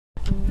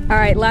All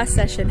right, last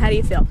session. How do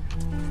you feel?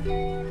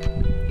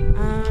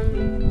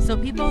 So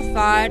people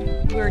thought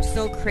we were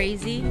so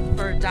crazy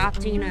for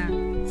adopting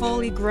a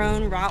fully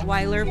grown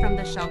Rottweiler from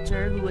the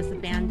shelter who was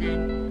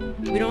abandoned.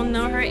 We don't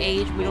know her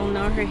age, we don't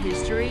know her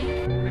history.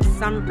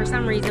 For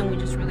some reason, we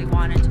just really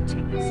wanted to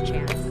take this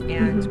chance,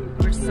 and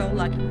we're so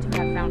lucky to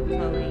have found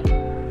Chloe.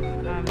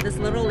 This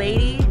little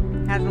lady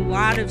has a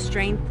lot of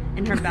strength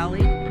in her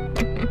belly.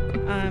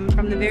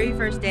 From the very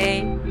first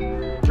day,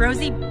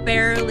 Rosie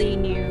barely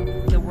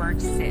knew the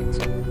word sit.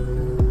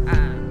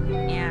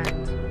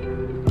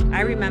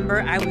 I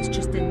remember I was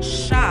just in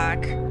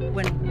shock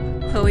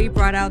when Chloe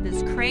brought out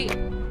this crate,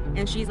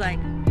 and she's like,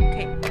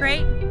 okay,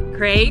 crate.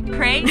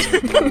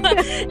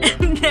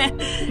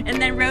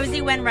 and then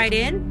Rosie went right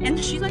in,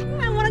 and she's like,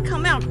 I want to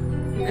come out.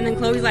 And then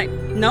Chloe's like,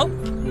 nope.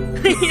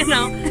 You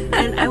know,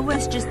 and I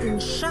was just in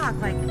shock.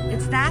 Like,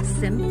 it's that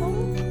simple,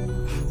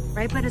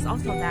 right? But it's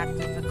also that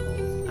difficult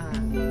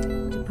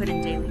to put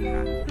in daily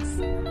practice.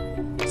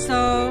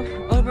 So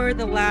over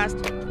the last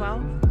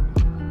 12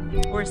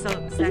 or so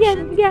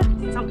sessions,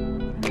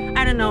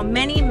 I don't know,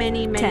 many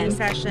 10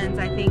 sessions,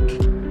 I think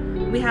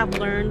we have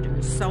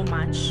learned so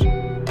much.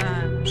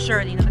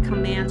 Sure, you know, the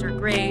commands are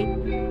great.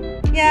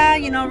 Yeah,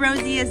 you know,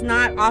 Rosie is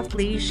not off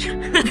leash,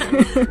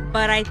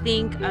 but I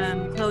think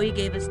Chloe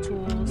gave us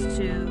tools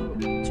to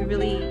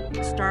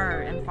really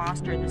start and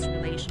foster this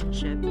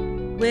relationship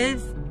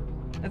with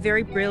a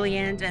very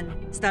brilliant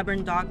and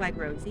stubborn dog like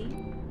Rosie.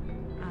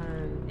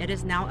 It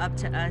is now up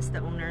to us, the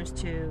owners,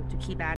 to keep at it.